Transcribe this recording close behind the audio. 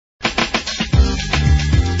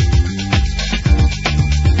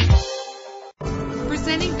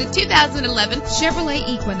2011 Chevrolet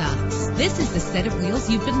Equinox. This is the set of wheels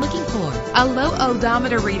you've been looking for. A low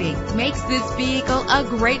odometer reading makes this vehicle a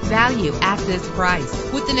great value at this price.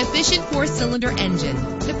 With an efficient 4-cylinder engine,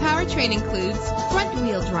 the powertrain includes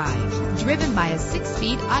front-wheel drive, driven by a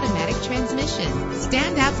 6-speed automatic transmission.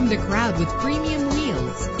 Stand out from the crowd with premium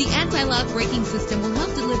wheels. The anti-lock braking system will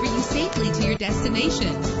help deliver you safely to your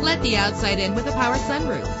destination. Let the outside in with a power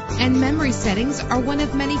sunroof. And memory settings are one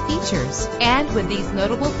of many features. And with these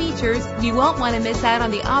notable features, you won't want to miss out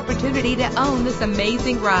on the opportunity to own this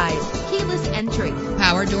amazing ride. Keyless entry,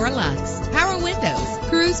 power door locks, power windows,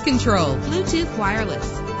 cruise control, Bluetooth wireless,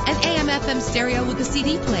 an AM/FM stereo with a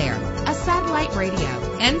CD player, a satellite radio.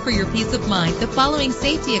 And for your peace of mind, the following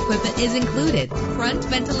safety equipment is included: front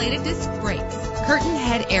ventilated disc brakes, curtain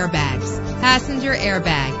head airbags, passenger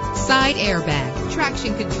airbag, side airbag,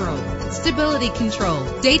 traction control, stability control,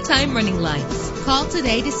 daytime running lights. Call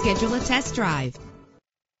today to schedule a test drive.